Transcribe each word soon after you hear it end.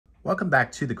Welcome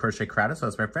back to the Crochet Creative. So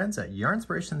it's my friends at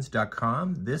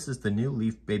yarnspirations.com. This is the new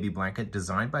leaf baby blanket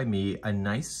designed by me, a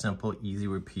nice, simple, easy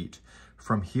repeat.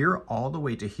 From here all the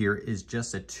way to here is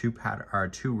just a two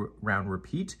round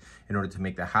repeat. In order to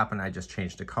make that happen, I just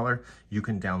changed the color. You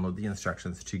can download the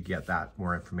instructions to get that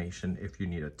more information if you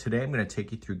need it. Today I'm going to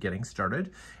take you through getting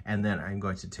started, and then I'm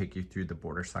going to take you through the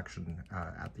border section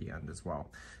at the end as well.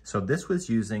 So this was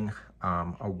using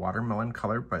a watermelon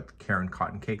color, but Caron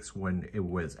Cotton Cakes when it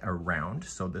was around.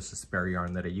 So this is spare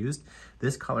yarn that I used.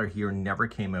 This color here never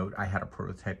came out. I had a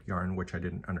prototype yarn which I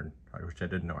didn't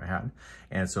know I had,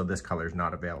 and so this color is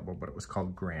not available, but it was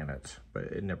called Granite, but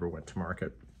it never went to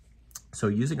market. So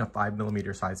using a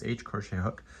 5mm size H crochet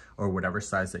hook, or whatever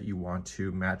size that you want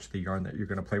to match the yarn that you're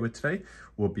going to play with today,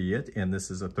 will be it. And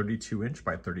this is a 32"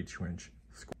 by 32"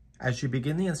 square. As you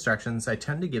begin the instructions, I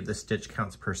tend to give the stitch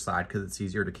counts per side because it's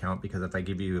easier to count, because if I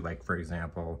give you, like, for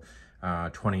example,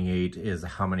 28 is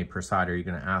how many per side are you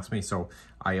going to ask me? So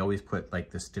I always put like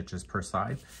the stitches per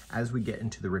side. As we get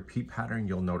into the repeat pattern,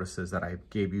 you'll notice is that I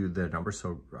gave you the number.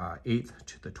 So 8th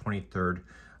to the 23rd,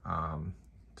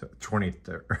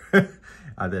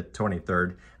 the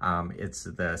 23rd, it's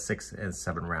the 6 and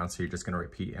 7 rounds. So you're just going to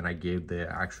repeat, and I gave the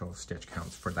actual stitch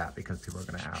counts for that because people are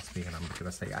going to ask me and I'm going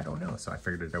to say, I don't know. So I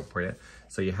figured it out for you.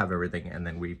 So you have everything, and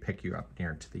then we pick you up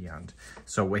near to the end.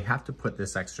 So we have to put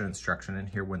this extra instruction in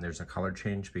here when there's a color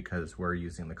change, because we're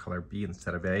using the color B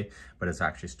instead of A, but it's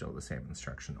actually still the same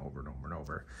instruction over and over and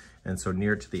over. And so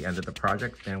near to the end of the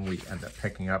project, then we end up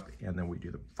picking up, and then we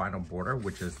do the final border,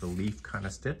 which is the leaf kind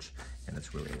of stitch, and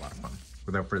it's really a lot of fun.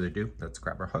 Without further ado, let's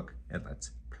grab our hook and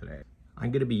let's play.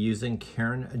 I'm going to be using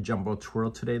Caron Jumbo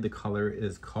Twirl today. The color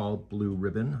is called Blue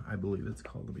Ribbon. I believe it's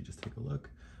called, let me just take a look,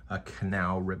 a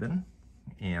Canal Ribbon,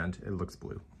 and it looks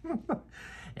blue.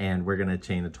 And we're going to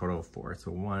chain a total of 4.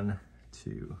 So 1,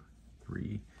 2,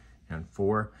 3, and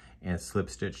 4, and slip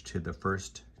stitch to the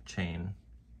first chain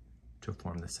to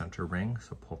form the center ring.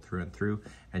 So pull through and through,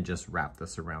 and just wrap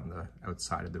this around the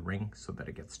outside of the ring so that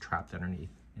it gets trapped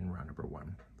underneath in round number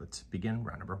 1. Let's begin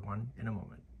round number 1 in a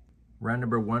moment. Round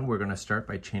number 1, we're going to start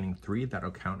by chaining 3.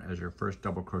 That'll count as your first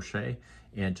double crochet,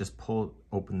 and just pull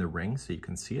open the ring so you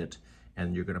can see it,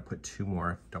 and you're going to put 2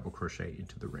 more double crochet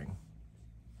into the ring.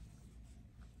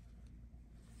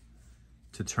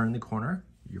 To turn the corner,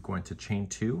 you're going to chain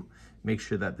 2. Make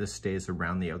sure that this stays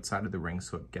around the outside of the ring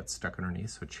so it gets stuck underneath.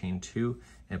 So chain 2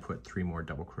 and put 3 more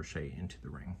double crochet into the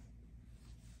ring.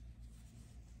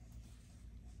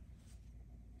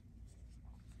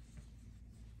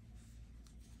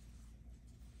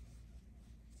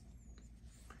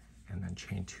 And then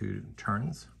chain 2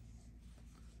 turns.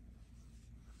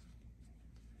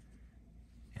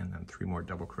 And then 3 more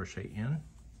double crochet in.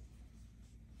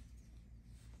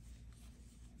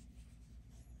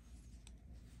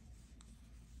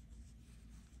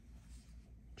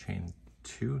 Chain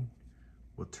 2,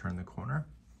 we'll turn the corner.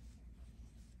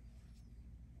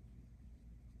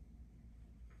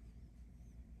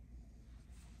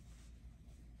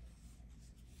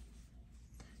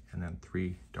 And then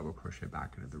 3 double crochet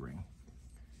back into the ring.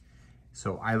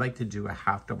 So I like to do a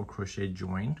half double crochet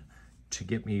join to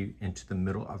get me into the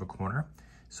middle of a corner.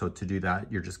 So to do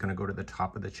that, you're just going to go to the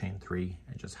top of the chain 3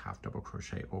 and just half double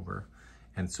crochet over.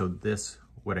 And so this,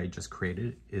 what I just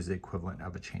created, is the equivalent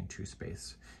of a chain 2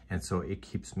 space. And so it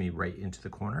keeps me right into the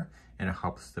corner, and it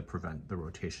helps to prevent the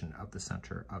rotation of the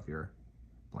center of your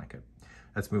blanket.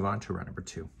 Let's move on to round number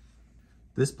 2.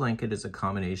 This blanket is a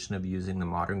combination of using the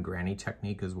modern granny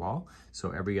technique as well.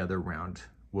 So every other round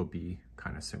will be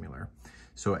kind of similar.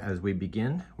 So as we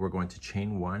begin, we're going to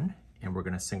chain 1, and we're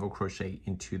going to single crochet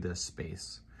into this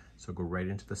space. So go right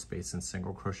into the space and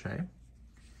single crochet,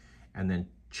 and then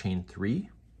chain 3,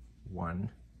 1,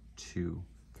 2,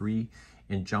 3,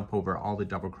 and jump over all the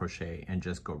double crochet and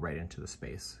just go right into the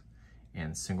space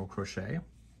and single crochet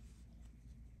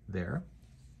there.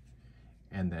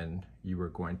 And then you are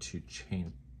going to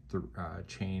chain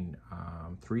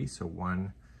 3, so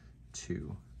 1,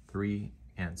 2, 3,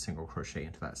 and single crochet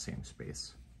into that same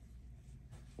space.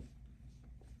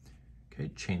 Okay,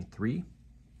 chain 3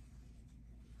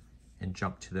 and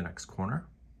jump to the next corner,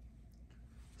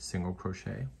 single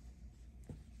crochet,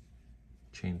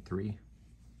 chain 3,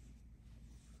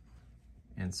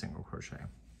 and single crochet.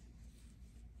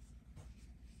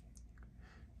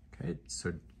 Okay,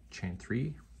 so chain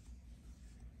 3,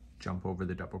 jump over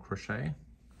the double crochet,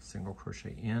 single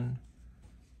crochet in,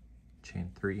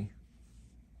 chain 3,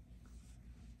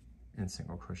 and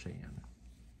single crochet in,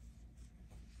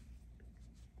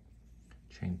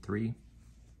 chain 3,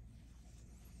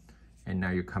 and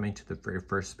now you're coming to the very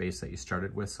first space that you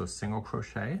started with, so single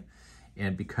crochet,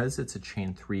 And because it's a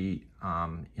chain 3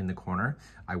 in the corner,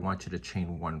 I want you to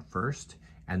chain 1 first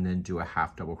and then do a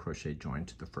half double crochet join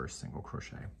to the first single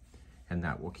crochet. And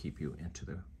that will keep you into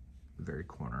the very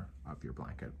corner of your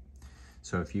blanket.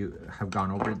 So if you have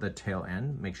gone over the tail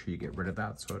end, make sure you get rid of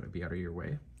that so it'll be out of your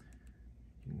way.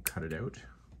 You can cut it out.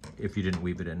 If you didn't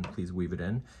weave it in, please weave it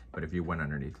in. But if you went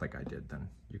underneath like I did, then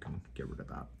you can get rid of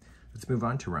that. Let's move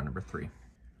on to round number 3.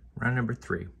 Round number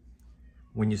 3.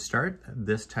 When you start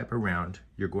this type of round,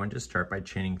 you're going to start by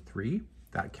chaining 3.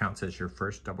 That counts as your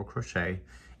first double crochet,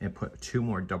 and put 2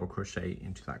 more double crochet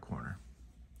into that corner.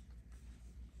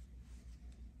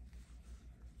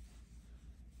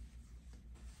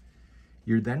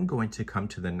 You're then going to come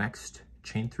to the next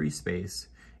chain 3 space,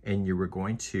 and you are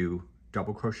going to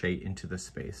double crochet into this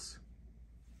space.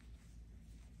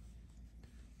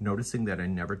 Noticing that I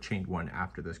never chained 1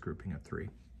 after this grouping of 3.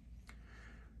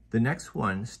 The next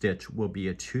one stitch will be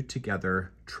a 2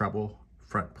 together treble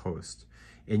front post,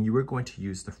 and you are going to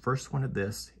use the first one of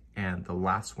this and the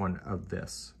last one of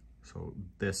this. So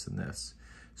this and this.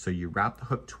 So you wrap the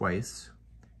hook twice,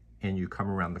 and you come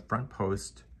around the front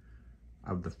post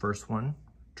of the first one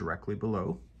directly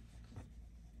below,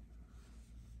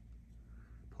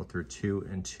 pull through 2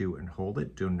 and 2 and hold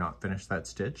it. Do not finish that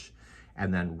stitch,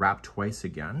 and then wrap twice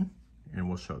again, and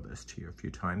we'll show this to you a few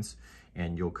times,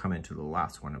 and you'll come into the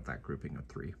last one of that grouping of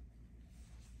 3.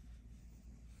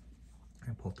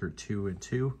 And pull through 2 and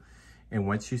 2, and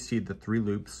once you see the 3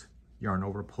 loops, yarn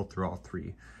over, pull through all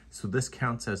 3. So this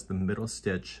counts as the middle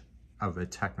stitch of a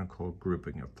technical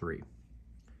grouping of 3.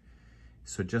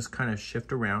 So just kind of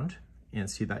shift around and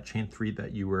see that chain 3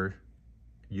 that you were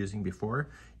using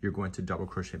before. You're going to double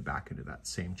crochet back into that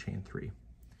same chain 3.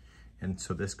 And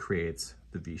so this creates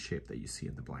the V shape that you see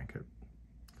in the blanket.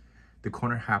 The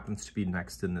corner happens to be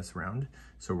next in this round.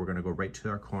 So we're going to go right to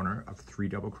our corner of 3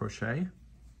 double crochet.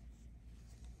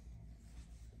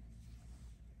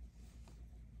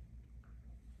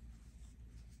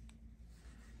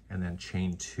 And then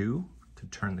chain 2 to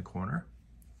turn the corner,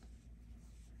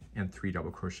 and 3 double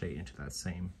crochet into that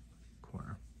same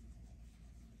corner.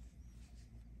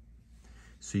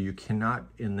 So you cannot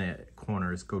in the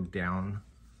corners go down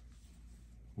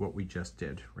what we just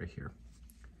did right here.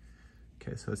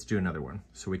 Okay, so let's do another one.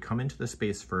 So we come into the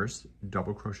space first,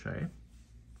 double crochet,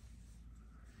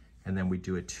 and then we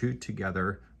do a 2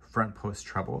 together front post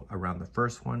treble around the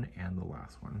first one and the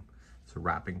last one. So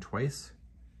wrapping twice,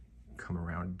 come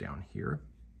around down here,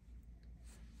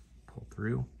 pull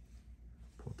through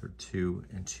 2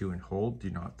 and 2 and hold,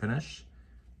 do not finish,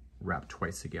 wrap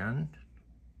twice again,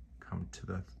 come to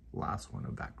the last one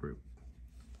of that group.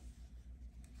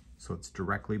 So it's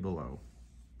directly below.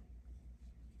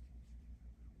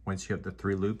 Once you have the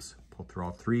 3 loops, pull through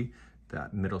all 3,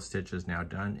 that middle stitch is now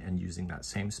done, and using that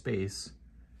same space,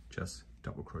 just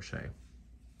double crochet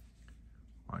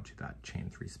onto that chain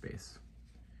 3 space.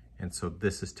 And so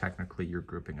this is technically your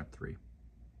grouping of 3.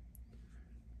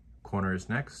 Corner is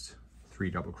next,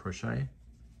 3 double crochet.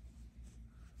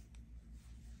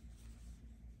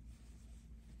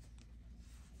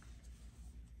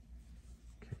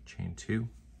 Okay, chain 2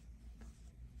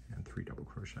 and 3 double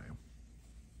crochet.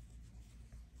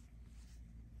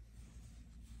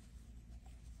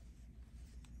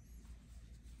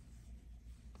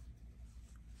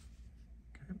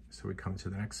 Okay, so we come to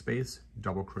the next space,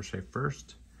 double crochet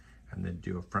first, and then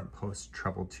do a front post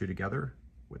treble 2 together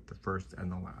with the first and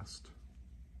the last.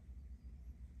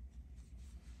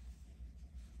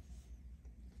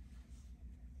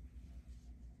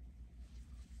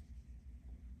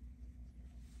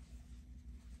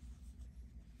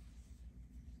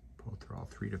 Pull through all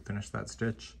 3 to finish that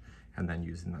stitch, and then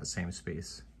using that same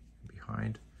space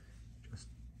behind, just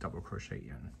double crochet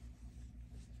in.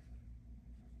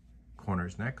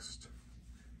 Corners next,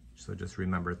 so just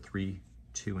remember 3,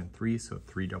 2 and 3, so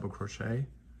 3 double crochet,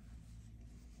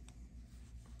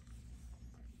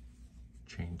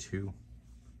 chain 2,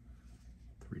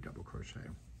 3 double crochet.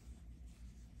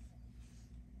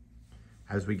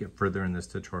 As we get further in this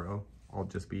tutorial, I'll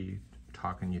just be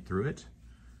talking you through it,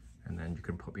 and then you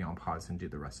can put me on pause and do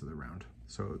the rest of the round.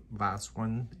 So last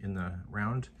one in the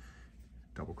round,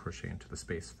 double crochet into the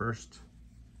space first,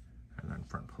 and then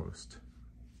front post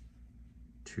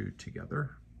 2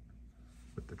 together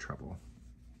with the treble.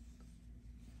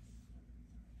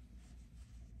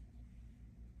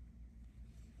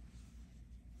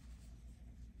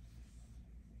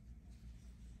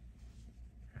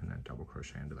 And then double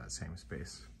crochet into that same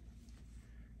space.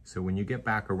 So when you get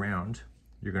back around,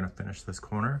 you're going to finish this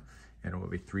corner, and it will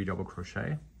be 3 double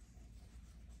crochet,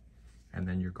 and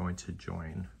then you're going to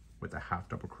join with a half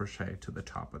double crochet to the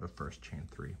top of the first chain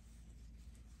 3.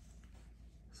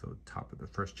 So top of the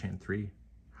first chain 3,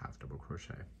 half double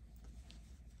crochet.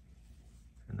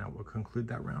 And that will conclude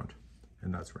that round.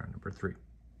 And that's round number 3.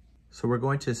 So we're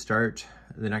going to start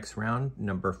the next round,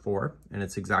 number 4, and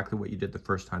it's exactly what you did the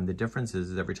first time. The difference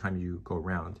is every time you go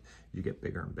around, you get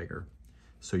bigger and bigger.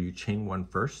 So you chain 1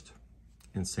 first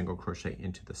and single crochet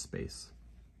into the space.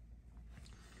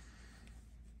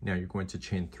 Now you're going to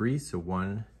chain 3, so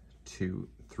 1, 2,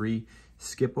 3.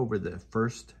 Skip over the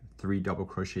first 3 double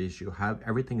crochets you have.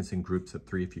 Everything is in groups of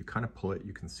 3. If you kind of pull it,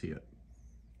 you can see it.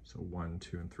 So 1,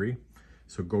 2, and 3.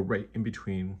 So go right in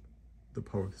between the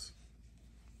posts.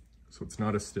 So it's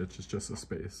not a stitch, it's just a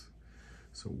space.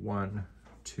 So 1,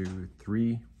 2,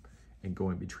 3, and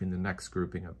go in between the next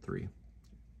grouping of 3.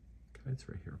 Okay, it's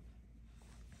right here.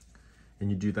 And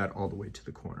you do that all the way to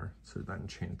the corner. So then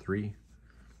chain 3,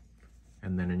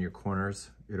 and then in your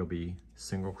corners, it'll be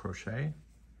single crochet,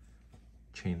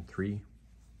 chain 3,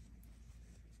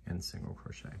 and single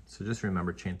crochet. So just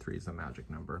remember, chain 3 is a magic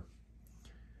number.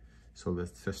 So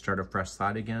let's just start a fresh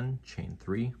side again, chain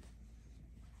 3,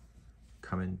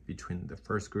 come in between the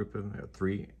first group of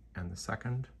 3 and the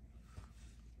second,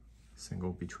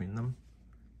 single between them,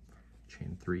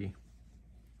 chain 3,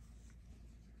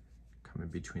 come in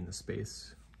between the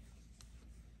space,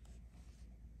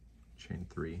 chain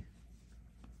 3,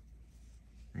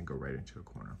 and go right into a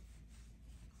corner.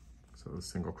 So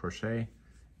single crochet,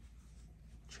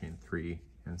 chain 3,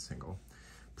 and single.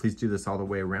 Please do this all the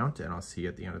way around, and I'll see you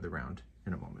at the end of the round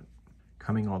in a moment.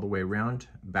 Coming all the way around,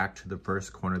 back to the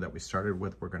first corner that we started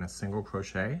with, we're gonna single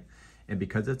crochet. And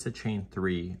because it's a chain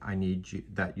 3, I need you,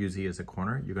 that usually is a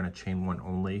corner, you're gonna chain 1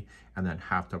 only, and then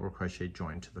half double crochet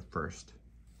join to the first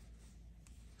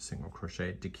single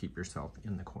crochet to keep yourself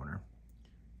in the corner.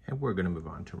 And we're gonna move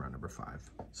on to round number 5.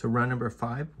 So round number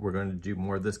 5, we're gonna do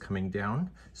more of this coming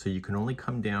down. So you can only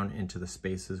come down into the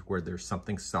spaces where there's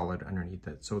something solid underneath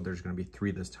it. So there's gonna be 3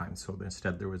 this time. So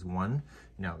instead there was 1,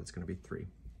 now it's gonna be 3.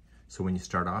 So when you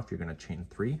start off, you're gonna chain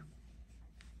 3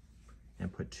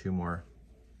 and put 2 more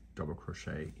double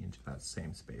crochet into that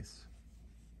same space.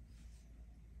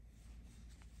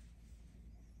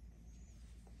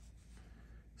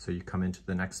 So you come into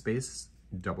the next space,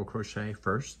 double crochet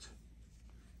first,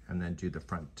 and then do the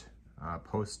front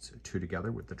posts 2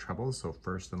 together with the trebles, so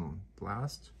first and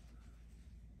last,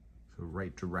 so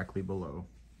right directly below.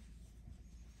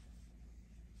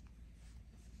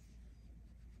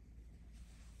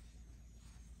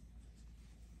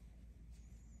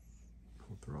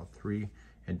 Pull through all 3,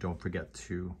 and don't forget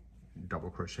to double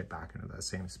crochet back into that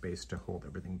same space to hold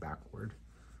everything backward.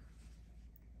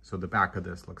 So the back of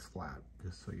this looks flat,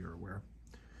 just so you're aware.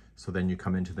 So then you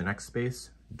come into the next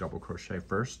space, double crochet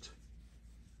first,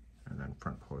 and then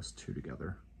front post 2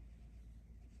 together.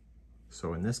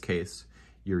 So in this case,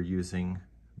 you're using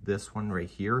this one right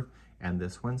here and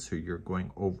this one, so you're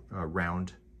going over,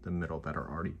 around the middle that are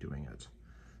already doing it.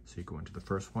 So you go into the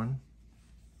first one,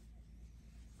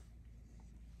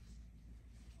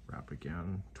 wrap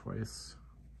again twice,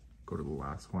 go to the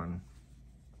last one,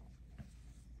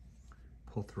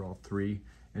 pull through all 3,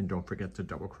 and don't forget to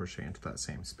double crochet into that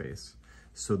same space.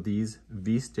 So these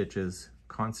V-stitches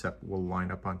concept will line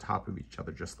up on top of each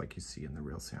other just like you see in the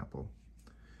real sample.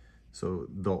 So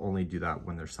they'll only do that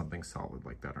when there's something solid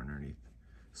like that underneath.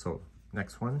 So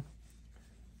next one,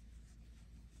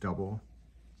 double,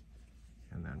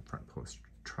 and then front post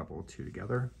treble 2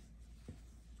 together.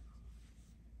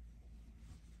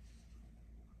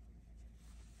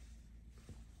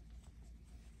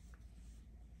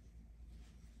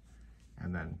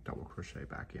 And then double crochet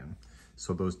back in.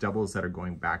 So those doubles that are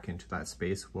going back into that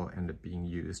space will end up being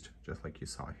used just like you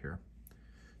saw here.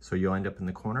 So you'll end up in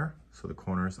the corner. So the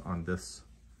corners on this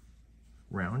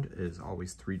round is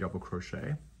always 3 double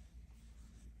crochet,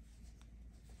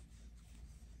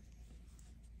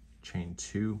 chain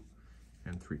 2,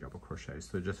 and 3 double crochet.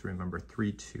 So just remember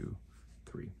 3, 2,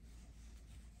 3.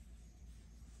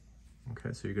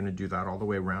 Okay, so you're gonna do that all the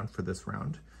way around for this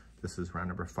round. This is round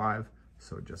number 5,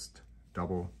 so just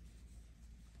double,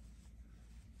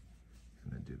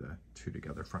 and then do the 2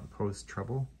 together front post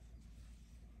treble.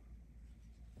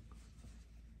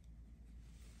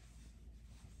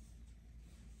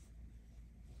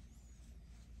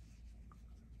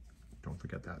 Don't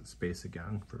forget that space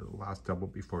again for the last double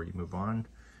before you move on.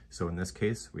 So in this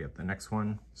case, we have the next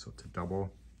one, so to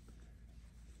double,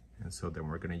 and so then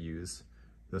we're going to use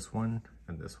this one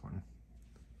and this one.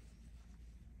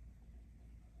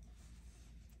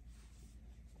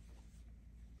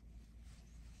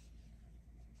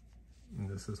 And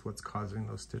this is what's causing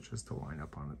those stitches to line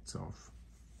up on itself.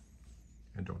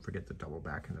 And don't forget to double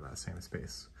back into that same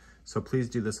space. So please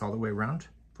do this all the way around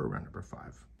for round number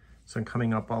 5. So I'm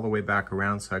coming up all the way back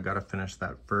around, so I got to finish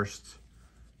that first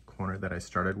corner that I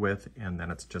started with, and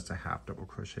then it's just a half double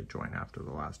crochet join after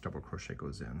the last double crochet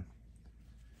goes in.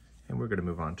 And we're going to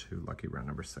move on to lucky round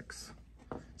number 6.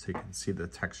 So you can see the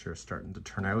texture starting to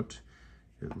turn out.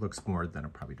 It looks more than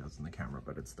it probably does in the camera,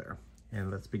 but it's there.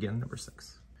 And let's begin number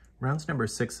 6. Rounds number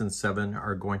 6 and 7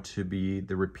 are going to be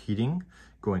the repeating,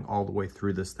 going all the way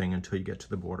through this thing until you get to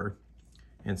the border.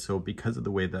 And so because of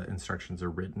the way the instructions are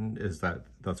written,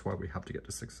 that's why we have to get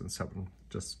to 6 and 7,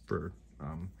 just for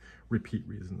repeat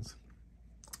reasons.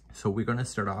 So we're going to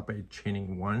start off by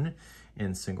chaining 1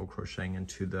 and single crocheting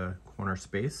into the corner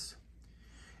space.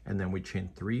 And then we chain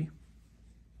 3.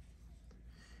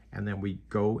 And then we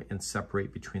go and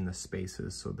separate between the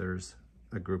spaces. So there's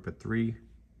a group of 3,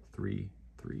 3,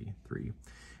 3, 3.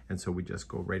 And so we just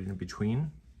go right in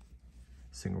between,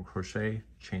 single crochet,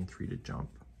 chain 3 to jump,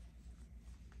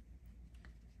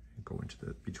 and go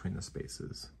into between the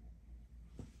spaces.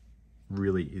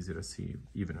 Really easy to see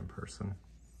even in person.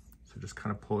 So just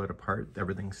kind of pull it apart.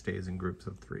 Everything stays in groups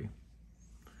of 3.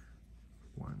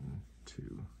 1,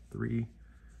 2, 3.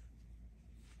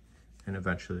 And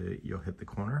eventually you'll hit the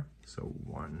corner. So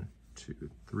 1, 2,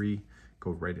 3,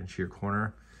 go right into your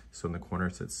corner. So in the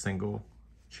corners it's single,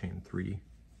 chain 3,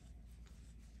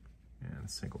 and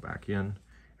single back in,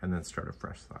 and then start a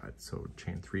fresh side. So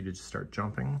chain 3 to just start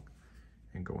jumping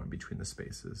and go in between the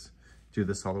spaces. Do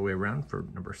this all the way around for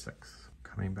number 6.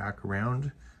 Coming back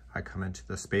around, I come into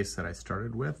the space that I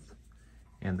started with,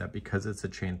 and that because it's a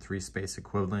chain 3 space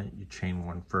equivalent, you chain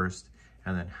 1 first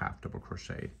and then half double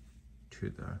crochet to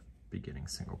the beginning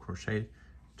single crochet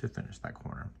to finish that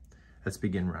corner. Let's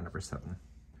begin round number 7.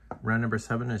 Round number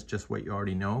 7 is just what you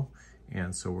already know,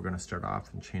 and so we're going to start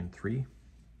off and chain 3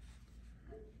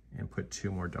 and put 2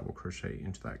 more double crochet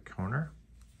into that corner,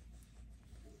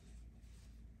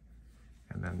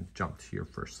 and then jump to your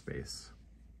first space.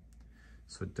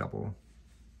 So double,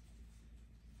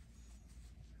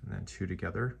 and then 2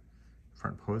 together,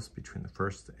 front post between the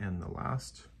first and the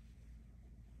last.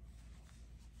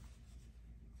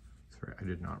 Sorry, I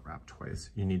did not wrap twice.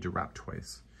 You need to wrap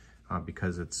twice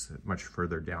because it's much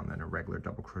further down than a regular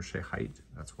double crochet height.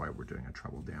 That's why we're doing a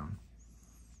treble down.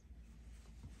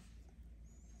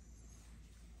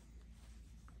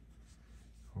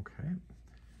 Okay,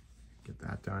 get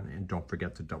that done, and don't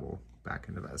forget to double back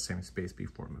into that same space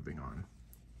before moving on.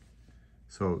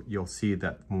 So you'll see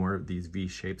that more of these V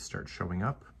shapes start showing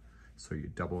up. So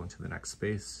you double into the next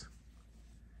space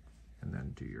and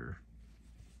then do your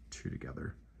 2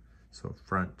 together. So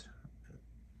front,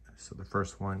 so the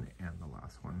first one and the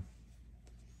last one.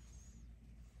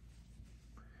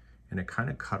 And it kind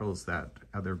of cuddles that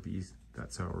other V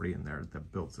that's already in there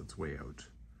that builds its way out,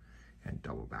 and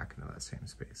double back into that same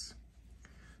space.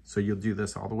 So you'll do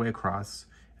this all the way across,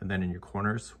 and then in your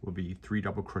corners will be 3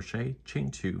 double crochet, chain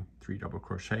 2, 3 double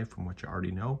crochet from what you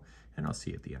already know, and I'll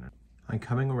see you at the end. I'm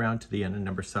coming around to the end of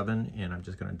number 7, and I'm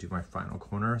just going to do my final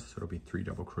corner, so it'll be 3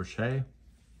 double crochet,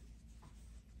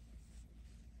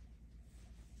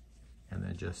 and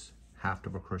then just half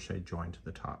double crochet join to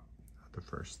the top of the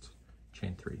first,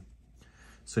 chain 3.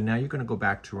 So now you're going to go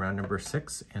back to round number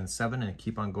 6 and 7 and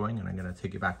keep on going, and I'm going to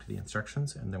take you back to the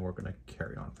instructions, and then we're going to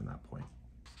carry on from that point.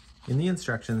 In the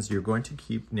instructions, you're going to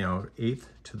keep now 8th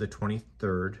to the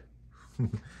 23rd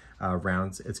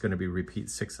rounds. It's going to be repeat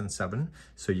 6 and 7.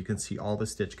 So you can see all the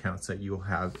stitch counts that you'll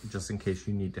have just in case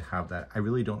you need to have that. I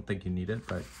really don't think you need it,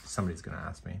 but somebody's going to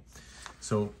ask me.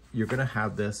 So you're going to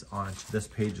have this on this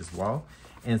page as well.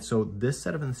 And so this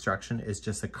set of instruction is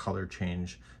just a color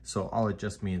change. So all it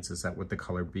just means is that with the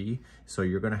color B, so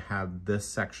you're going to have this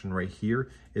section right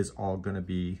here is all going to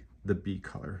be the B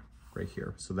color right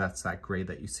here. So that's that gray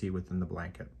that you see within the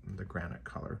blanket, the granite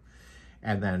color.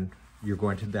 And then you're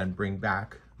going to then bring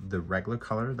back the regular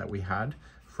color that we had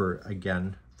for,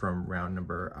 again, from round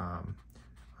number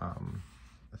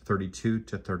 32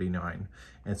 to 39.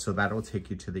 And so that'll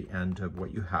take you to the end of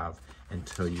what you have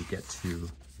until you get to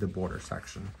the border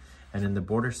section. And in the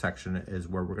border section is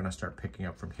where we're going to start picking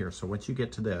up from here. So once you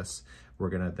get to this, we're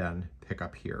going to then pick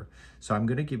up here. So I'm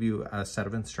going to give you a set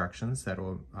of instructions that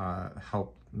will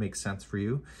help make sense for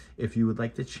you. If you would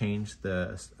like to change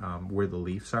the where the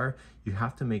leaves are, you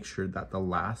have to make sure that the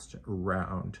last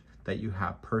round that you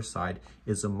have per side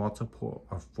is a multiple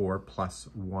of 4 plus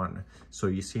 1. So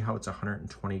you see how it's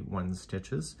 121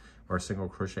 stitches or single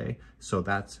crochet. So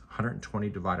that's 120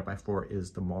 divided by 4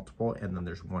 is the multiple, and then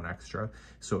there's 1 extra.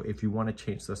 So if you want to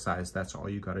change the size, that's all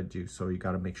you got to do. So you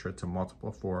got to make sure it's a multiple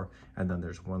of 4, and then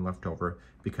there's 1 left over,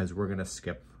 because we're going to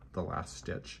skip the last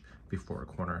stitch before a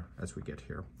corner as we get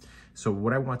here. So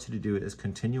what I want you to do is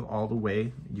continue all the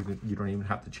way. You don't even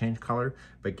have to change color,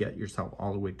 but get yourself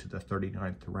all the way to the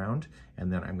 39th round,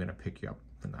 and then I'm going to pick you up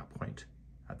from that point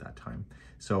at that time.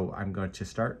 So I'm going to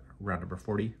start round number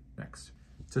 40 next.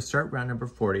 To start round number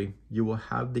 40, you will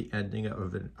have the ending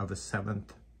of a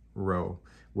 7th row,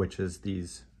 which is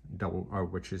these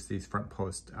front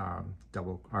post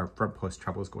front post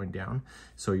trebles going down.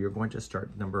 So you're going to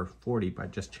start number 40 by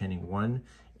just chaining 1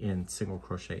 and single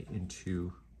crochet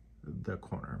into the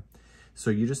corner. So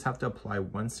you just have to apply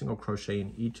 1 single crochet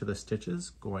in each of the stitches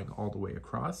going all the way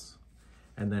across,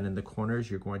 and then in the corners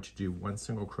you're going to do 1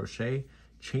 single crochet,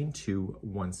 chain 2,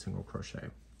 1 single crochet.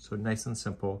 So nice and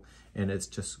simple, and it's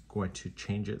just going to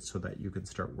change it so that you can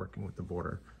start working with the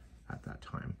border at that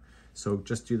time. So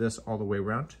just do this all the way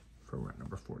around for round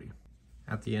number 40.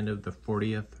 At the end of the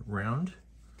 40th round,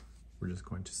 we're just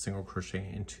going to single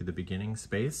crochet into the beginning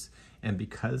space. And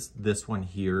because this one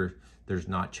here, there's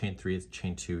not chain 3, it's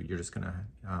chain 2, you're just gonna,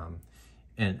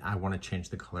 and I wanna change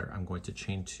the color, I'm going to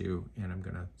chain 2 and I'm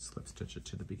gonna slip stitch it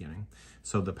to the beginning.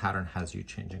 So the pattern has you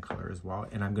changing color as well.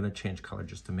 And I'm gonna change color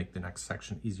just to make the next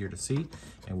section easier to see.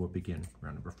 And we'll begin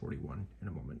round number 41 in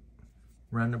a moment.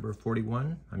 Round number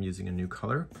 41, I'm using a new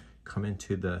color. Come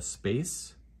into the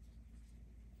space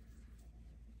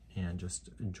and just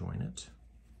join it.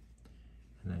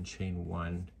 And then chain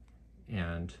 1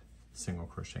 and single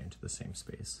crochet into the same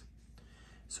space.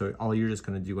 So all you're just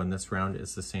going to do on this round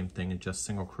is the same thing and just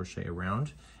single crochet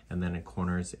around, and then in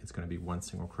corners it's going to be 1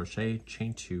 single crochet,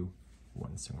 chain 2,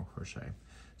 1 single crochet.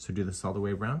 So do this all the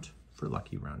way around for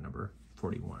lucky round number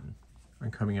 41.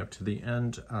 I'm coming up to the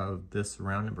end of this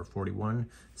round number 41,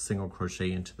 single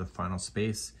crochet into the final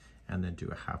space, and then do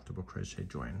a half double crochet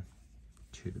join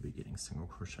to the beginning single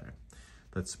crochet.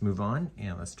 Let's move on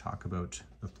and let's talk about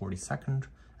the 42nd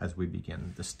as we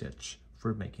begin the stitch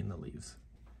for making the leaves.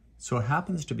 So it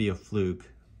happens to be a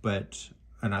fluke,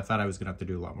 and I thought I was gonna have to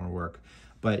do a lot more work,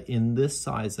 but in this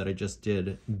size that I just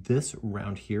did, this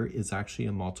round here is actually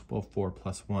a multiple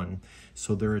 4+1.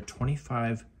 So there are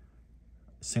 25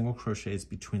 single crochets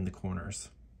between the corners.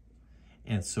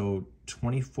 And so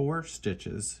 24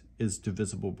 stitches is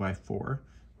divisible by 4,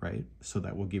 right? So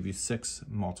that will give you 6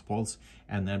 multiples.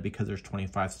 And then because there's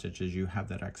 25 stitches, you have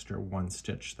that extra 1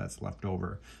 stitch that's left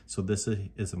over. So this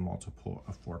is a multiple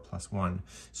of 4+1.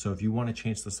 So if you want to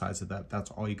change the size of that, that's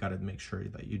all you got to make sure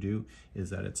that you do, is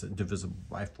that it's divisible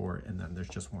by 4 and then there's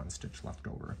just 1 stitch left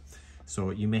over. So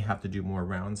you may have to do more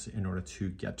rounds in order to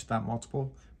get to that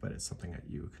multiple, but it's something that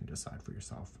you can decide for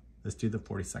yourself. Let's do the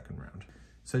 42nd round.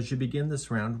 So as you begin this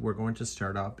round, we're going to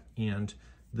start up, and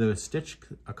the stitch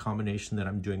combination that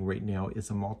I'm doing right now is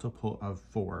a multiple of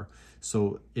 4.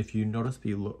 So if you notice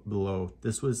below,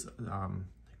 this was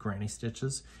granny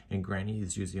stitches, and granny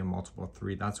is usually a multiple of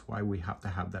 3. That's why we have to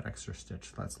have that extra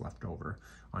stitch that's left over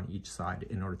on each side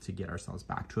in order to get ourselves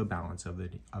back to a balance of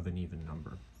an even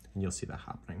number. And you'll see that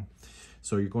happening.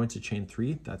 So you're going to chain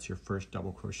 3, that's your first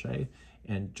double crochet,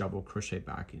 and double crochet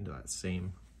back into that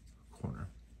same corner.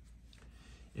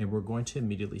 And we're going to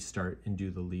immediately start and do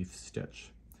the leaf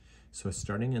stitch. So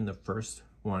starting in the first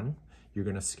one, you're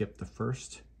going to skip the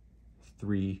first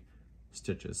 3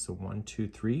 stitches. So 1, 2,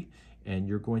 3, and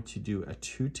you're going to do a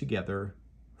 2 together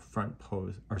front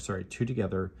pose, or sorry, 2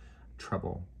 together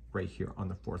treble right here on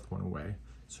the 4th one away.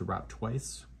 So wrap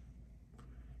twice,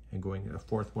 and going the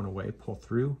 4th one away, pull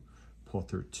through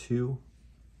 2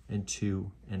 and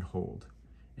 2 and hold,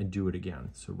 and do it again.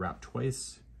 So wrap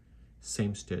twice,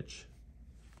 same stitch,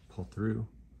 pull through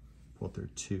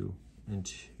 2 and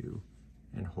 2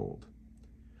 and hold.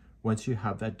 Once you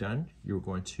have that done, you're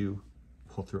going to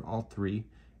pull through all 3,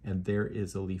 and there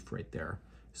is a leaf right there.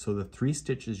 So the 3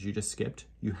 stitches you just skipped,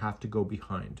 you have to go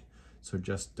behind. So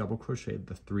just double crochet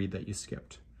the 3 that you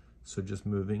skipped. So just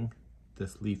moving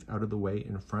this leaf out of the way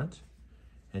in front,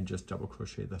 and just double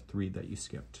crochet the 3 that you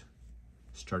skipped,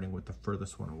 starting with the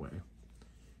furthest one away.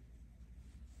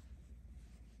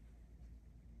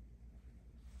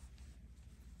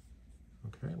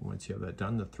 Okay, once you have that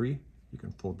done, the 3, you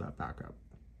can fold that back up.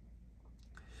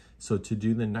 So to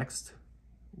do the next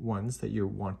ones that you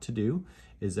want to do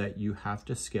is that you have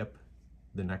to skip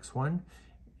the next one,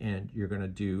 and you're going to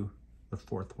do the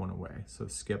 4th one away. So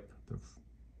skip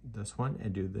this one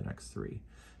and do the next 3.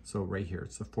 So right here,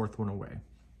 it's the 4th one away.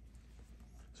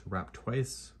 So wrap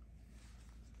twice,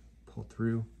 pull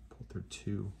through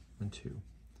 2 and 2.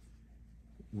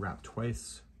 Wrap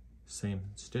twice, same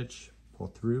stitch, pull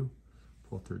through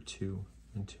 2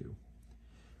 and 2.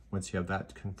 Once you have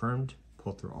that confirmed,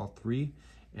 pull through all 3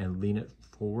 and lean it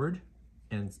forward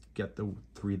and get the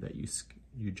 3 that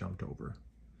you jumped over.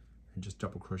 and just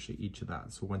double crochet each of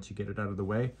that. So once you get it out of the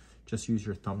way, just use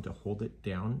your thumb to hold it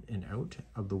down and out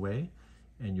of the way,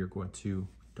 and you're going to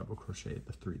double crochet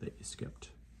the 3 that you skipped.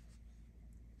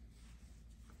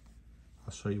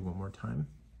 I'll show you one more time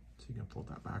so you can fold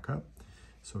that back up.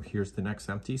 So here's the next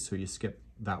empty. So you skip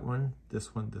that one,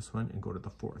 this one, and go to the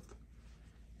 4th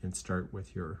and start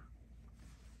with your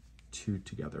 2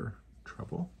 together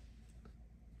treble.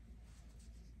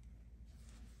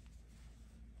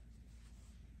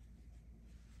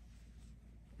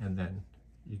 And then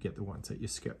you get the ones that you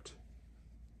skipped.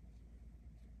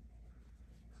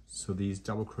 So these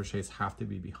double crochets have to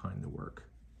be behind the work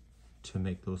to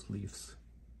make those leaves,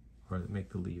 or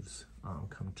make the leaves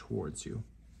come towards you.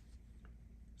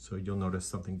 So you'll notice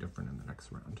something different in the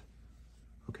next round.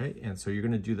 Okay, and so you're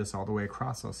gonna do this all the way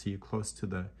across. I'll see you close to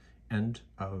the end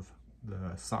of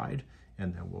the side,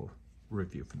 and then we'll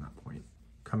review from that point.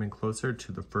 Coming closer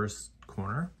to the first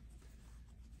corner,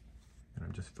 and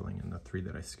I'm just filling in the 3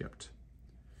 that I skipped.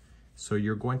 So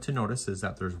you're going to notice is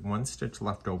that there's 1 stitch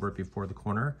left over before the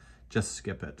corner. Just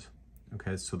skip it.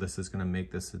 Okay, so this is gonna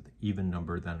make this an even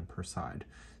number then per side.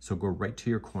 So go right to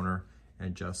your corner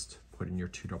and just put in your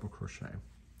 2 double crochet.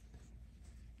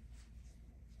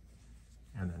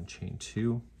 And then chain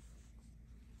 2,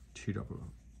 2 double,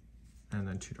 and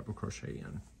then 2 double crochet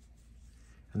in.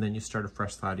 And then you start a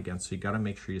fresh side again. So you gotta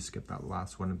make sure you skip that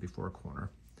last one before a corner.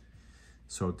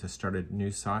 So to start a new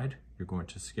side, you're going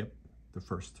to skip the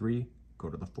first 3, go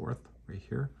to the 4th right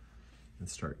here, and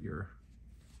start your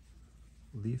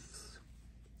leaves.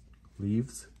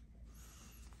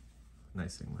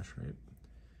 Nice English, right?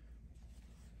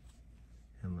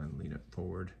 And then lean it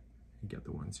forward and get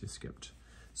the ones you skipped.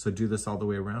 So do this all the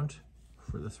way around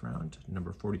for this round,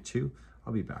 number 42.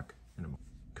 I'll be back in a moment.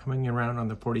 Coming around on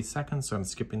the 42nd, so I'm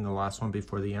skipping the last one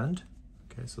before the end.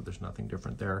 Okay, so there's nothing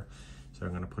different there. So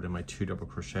I'm gonna put in my 2 double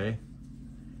crochet,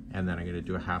 and then I'm gonna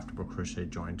do a half double crochet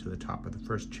join to the top of the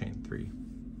first chain 3.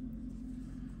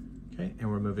 Okay, and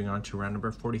we're moving on to round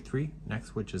number 43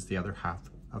 next, which is the other half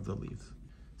of the leaves.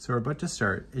 So we're about to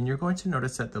start, and you're going to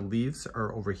notice that the leaves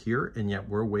are over here, and yet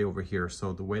we're way over here.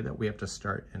 So the way that we have to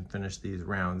start and finish these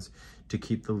rounds to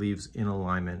keep the leaves in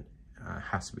alignment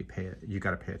has to be you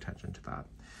gotta pay attention to that.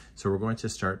 So we're going to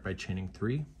start by chaining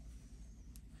 3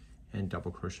 and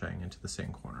double crocheting into the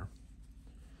same corner.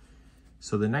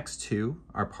 So the next 2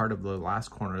 are part of the last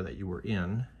corner that you were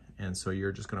in, and so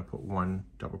you're just gonna put 1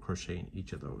 double crochet in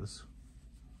each of those.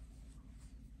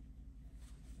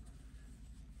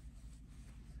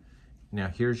 Now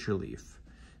here's your leaf.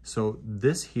 So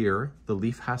this here, the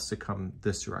leaf has to come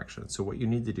this direction. So what you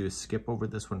need to do is skip over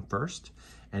this one first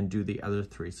and do the other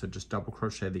 3. So just double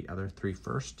crochet the other 3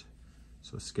 first.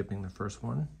 So skipping the first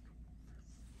one.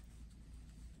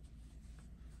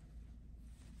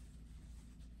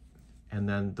 And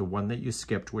then the one that you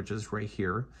skipped, which is right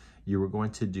here, you were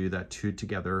going to do that 2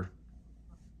 together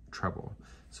treble.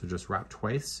 So just wrap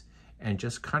twice and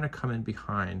just kind of come in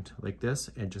behind like this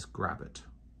and just grab it.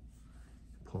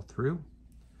 Pull through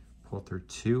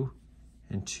 2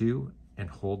 and 2 and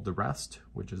hold the rest,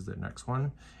 which is the next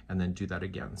one, and then do that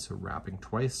again. So wrapping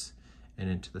twice and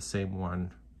into the same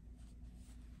one,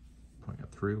 pulling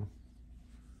it through,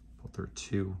 pull through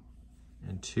 2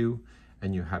 and 2,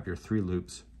 and you have your 3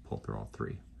 loops, pull through all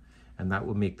 3. And that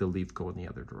will make the leaf go in the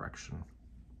other direction.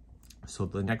 So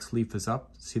the next leaf is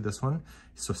up, see this one?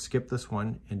 So skip this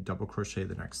one and double crochet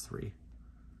the next 3.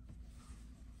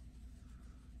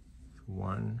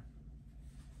 1,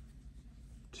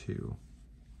 2,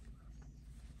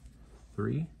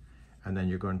 3, and then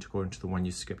you're going to go into the one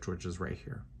you skipped, which is right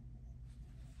here.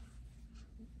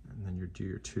 And then you do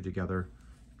your 2 together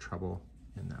treble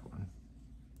in that one.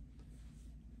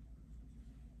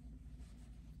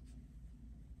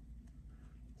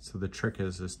 So the trick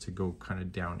is to go kind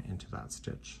of down into that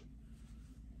stitch.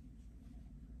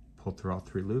 Pull through all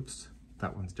 3 loops,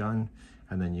 that one's done,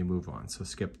 and then you move on. So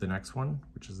skip the next one,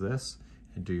 which is this,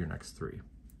 and do your next 3.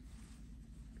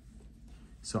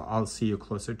 So I'll see you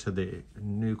closer to the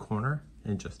new corner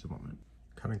in just a moment.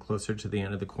 Coming closer to the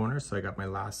end of the corner, so I got my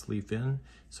last leaf in.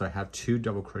 So I have 2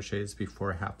 double crochets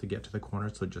before I have to get to the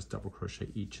corner, so just double crochet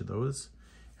each of those,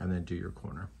 and then do your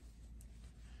corner.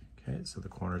 Okay, so the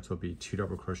corners will be 2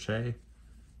 double crochet,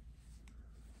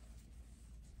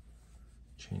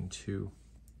 chain 2,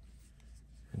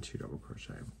 and 2 double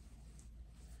crochet.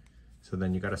 So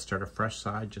then you got to start a fresh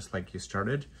side just like you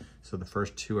started. So the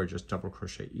first 2 are just double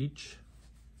crochet each,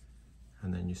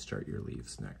 and then you start your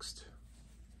leaves next.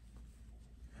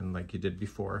 And like you did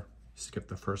before, skip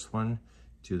the first one,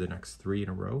 do the next 3 in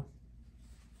a row.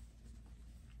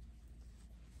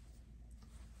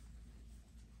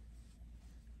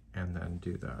 and then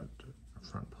do that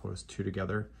front post 2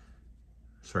 together.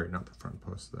 Sorry, not the front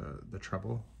post, the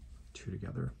treble 2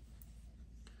 together.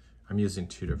 I'm using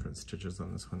 2 different stitches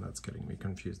on this one. That's getting me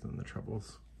confused in the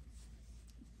trebles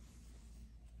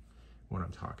when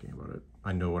I'm talking about it.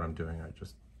 I know what I'm doing,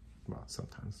 well,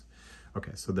 sometimes.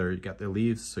 Okay, so there you got the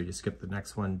leaves. So you skip the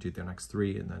next one, do the next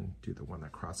 3, and then do the one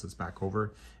that crosses back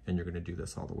over. And you're gonna do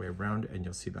this all the way around, and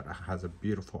you'll see that it has a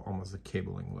beautiful, almost a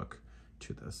cabling look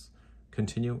to this.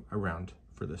 Continue around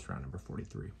for this round number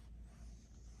 43.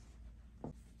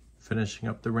 Finishing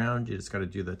up the round, you just gotta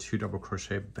do the 2 double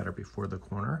crochet that are before the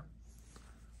corner.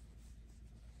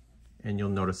 And you'll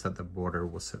notice that the border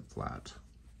will sit flat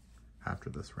after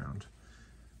this round.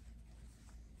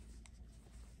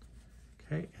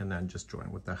 Okay, and then just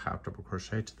join with the half double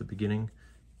crochet to the beginning,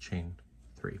 chain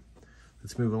 3.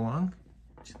 Let's move along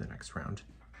to the next round.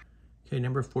 Okay,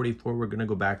 number 44, we're gonna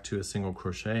go back to a single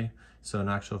crochet. So in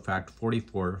actual fact,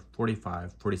 44,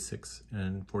 45, 46,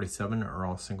 and 47 are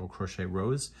all single crochet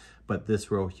rows, but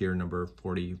this row here, number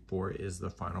 44, is the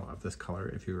final of this color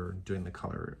if you're doing the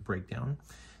color breakdown.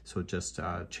 So just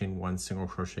chain 1 single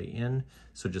crochet in,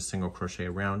 so just single crochet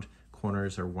around,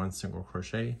 corners are 1 single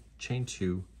crochet, chain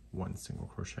 2, 1 single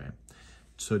crochet.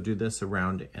 So do this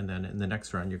around, and then in the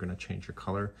next round, you're gonna change your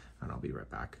color, and I'll be right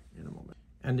back in a moment.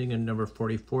 Ending in number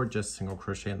 44, just single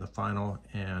crochet in the final,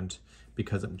 and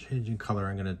because I'm changing color,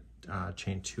 I'm gonna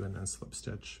chain 2 and then slip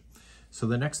stitch. So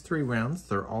the next 3 rounds,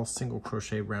 they're all single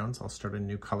crochet rounds. I'll start a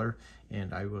new color,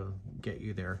 and I will get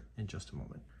you there in just a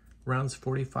moment. Rounds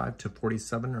 45 to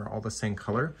 47 are all the same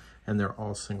color, and they're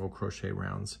all single crochet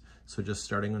rounds. So just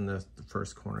starting in the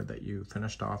first corner that you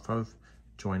finished off of,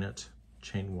 join it,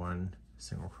 chain 1,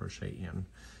 single crochet in.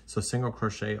 So single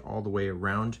crochet all the way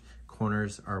around,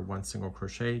 corners are 1 single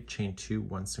crochet, chain 2,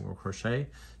 1 single crochet.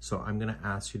 So I'm gonna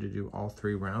ask you to do all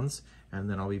 3 rounds, and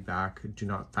then I'll be back. Do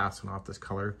not fasten off this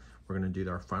color. We're gonna do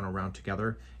our final round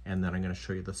together, and then I'm gonna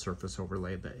show you the surface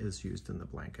overlay that is used in the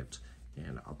blanket,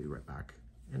 and I'll be right back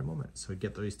in a moment. So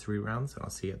get those 3 rounds, and I'll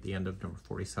see you at the end of number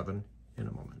 47 in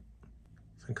a moment.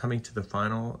 So I'm coming to the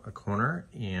final corner,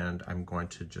 and I'm going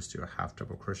to just do a half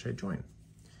double crochet join.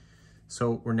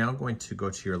 So we're now going to go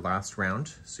to your last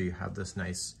round. So you have this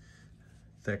nice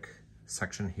thick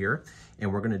section here,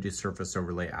 and we're gonna do surface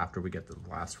overlay after we get the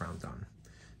last round done.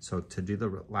 So to do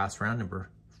the last round, number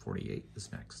 48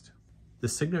 is next. The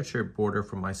signature border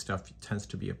for my stuff tends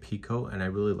to be a picot, and I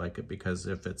really like it because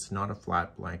if it's not a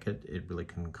flat blanket, it really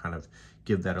can kind of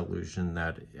give that illusion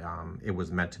that it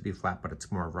was meant to be flat, but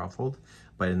it's more ruffled.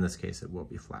 But in this case, it will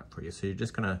be flat for you. So you're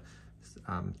just gonna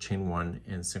chain 1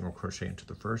 and single crochet into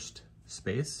the first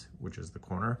space, which is the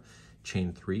corner,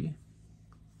 chain 3,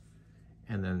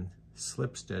 and then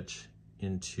slip stitch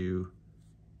into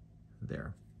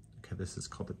there. Okay, this is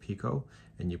called a picot,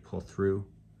 and you pull through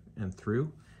and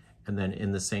through, and then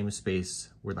in the same space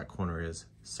where that corner is,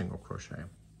 single crochet.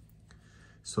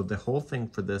 So the whole thing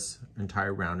for this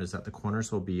entire round is that the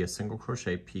corners will be a single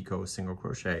crochet, picot, single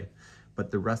crochet,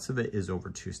 but the rest of it is over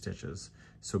 2 stitches.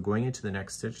 So going into the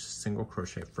next stitch, single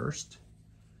crochet first,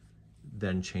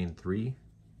 then chain 3,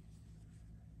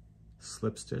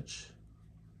 slip stitch,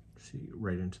 see,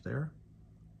 right into there,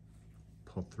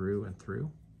 pull through and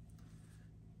through,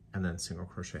 and then single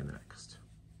crochet in the next.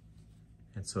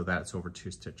 And so that's over 2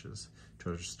 stitches.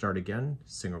 To start again,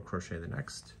 single crochet the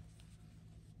next,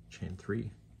 chain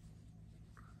 3,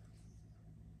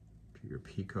 do your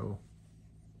picot,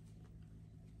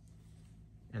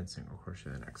 and single crochet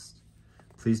the next.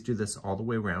 Please do this all the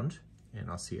way around, and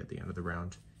I'll see you at the end of the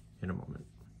round in a moment.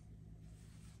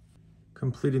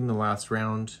 Completing the last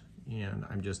round, and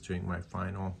I'm just doing my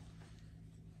final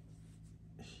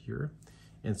here.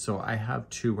 And so I have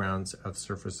 2 rounds of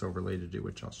surface overlay to do,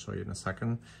 which I'll show you in a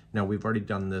second. Now we've already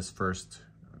done this first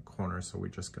corner, so we're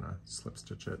just gonna slip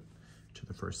stitch it to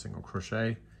the first single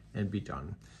crochet and be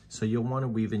done. So you'll wanna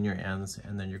weave in your ends,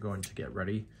 and then you're going to get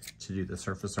ready to do the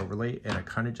surface overlay, and it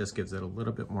kind of just gives it a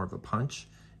little bit more of a punch.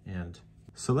 And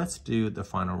so let's do the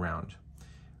final round.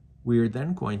 We are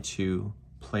then going to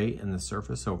play in the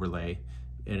surface overlay,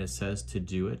 and it says to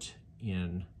do it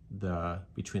in the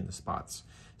between the spots.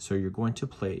 So you're going to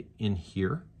play in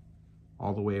here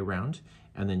all the way around,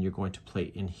 and then you're going to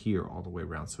play in here all the way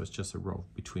around. So it's just a row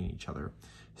between each other.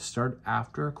 Start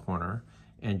after a corner,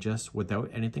 and just without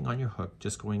anything on your hook,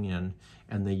 just going in,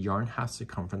 and the yarn has to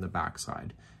come from the back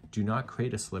side. Do not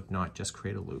create a slip knot, just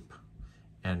create a loop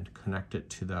and connect it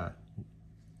to the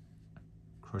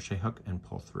crochet hook and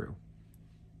pull through.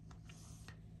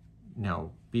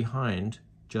 Now behind,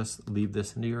 just leave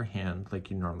this into your hand like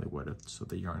you normally would, so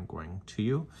the yarn going to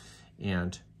you,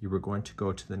 and you were going to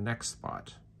go to the next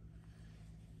spot.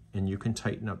 and you can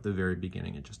tighten up the very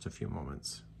beginning in just a few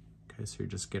moments. Okay, so you're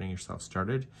just getting yourself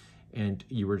started, and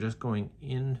you were just going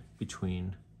in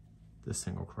between the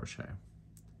single crochet.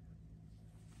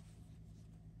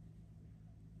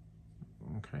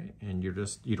 Okay, and you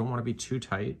don't want to be too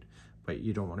tight, but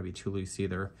you don't want to be too loose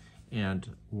either.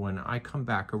 And when I come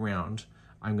back around,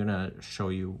 I'm gonna show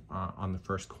you on the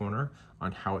first corner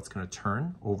on how it's gonna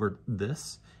turn over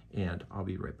this, and I'll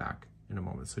be right back in a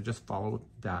moment. So just follow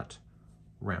that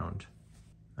round.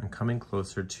 I'm coming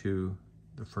closer to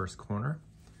the first corner,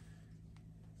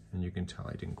 and you can tell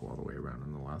I didn't go all the way around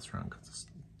in the last round because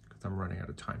I'm running out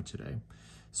of time today.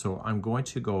 So I'm going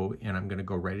to go, and I'm gonna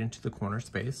go right into the corner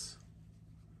space,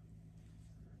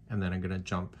 and then I'm gonna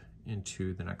jump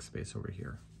into the next space over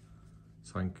here.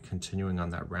 So I'm continuing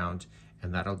on that round,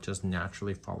 and that'll just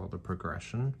naturally follow the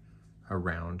progression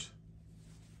around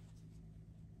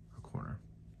a corner.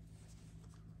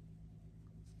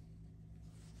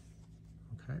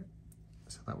 Okay,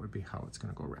 so that would be how it's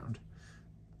gonna go around.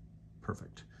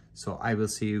 Perfect. So I will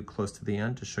see you close to the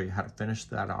end to show you how to finish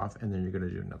that off, and then you're gonna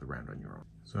do another round on your own.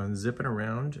 So I'm zipping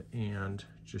around and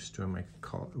just doing my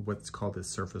what's called a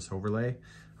surface overlay.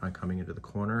 I'm coming into the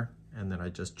corner, and then I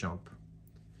just jump.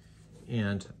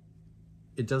 And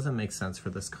it doesn't make sense for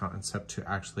this concept to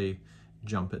actually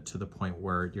jump it to the point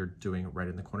where you're doing it right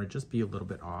in the corner. Just be a little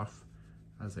bit off,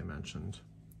 as I mentioned.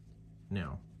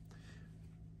 Now,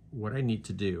 what I need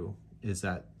to do is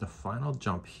that the final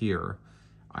jump here,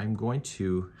 I'm going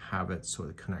to have it so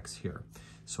it connects here.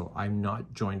 So I'm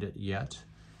not joined it yet,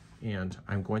 and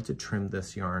I'm going to trim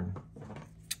this yarn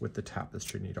with the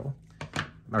tapestry needle,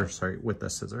 or sorry, with the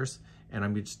scissors, and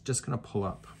I'm just gonna pull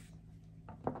up.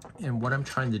 And what I'm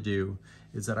trying to do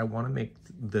is that I want to make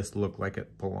this look like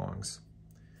it belongs.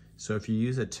 So if you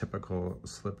use a typical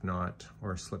slip knot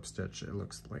or slip stitch, it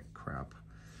looks like crap.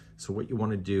 So what you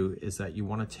want to do is that you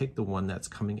want to take the one that's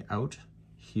coming out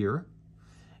here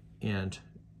and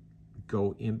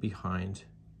go in behind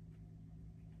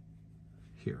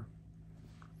here.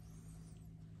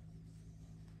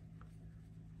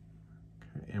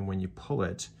 Okay, and when you pull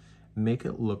it, make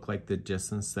it look like the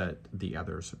distance that the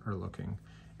others are looking.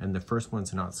 And the first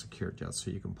one's not secured yet, so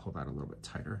you can pull that a little bit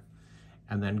tighter.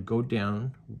 And then go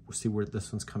down, see where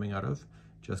this one's coming out of?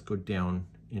 Just go down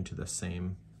into the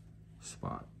same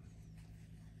spot.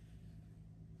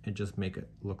 And just make it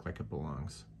look like it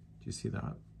belongs. Do you see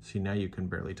that? See, now you can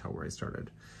barely tell where I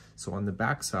started. So on the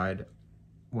back side,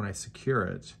 when I secure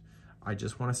it, I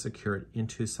just want to secure it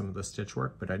into some of the stitch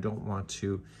work, but I don't want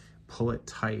to pull it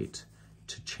tight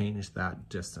to change that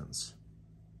distance.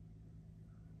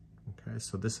 Okay,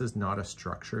 so this is not a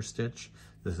structure stitch.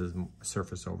 This is a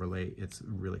surface overlay. It's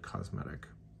really cosmetic.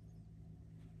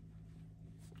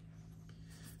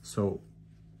 So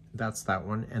that's that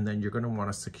one. And then you're going to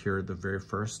want to secure the very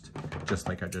first, just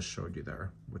like I just showed you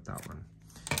there with that one.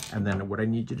 And then what I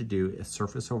need you to do is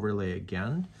surface overlay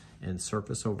again and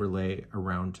surface overlay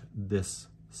around this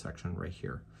section right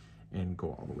here and go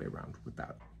all the way around with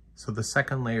that. So the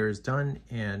second layer is done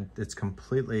and it's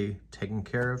completely taken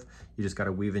care of. You just got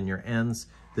to weave in your ends.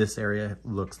 This area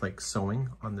looks like sewing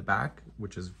on the back,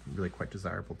 which is really quite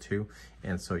desirable too.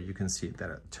 And so you can see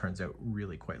that it turns out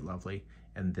really quite lovely.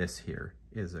 And this here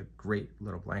is a great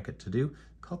little blanket to do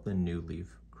called the New Leaf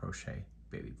Crochet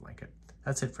Baby Blanket.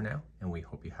 That's it for now, and we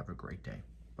hope you have a great day.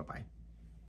 Bye-bye.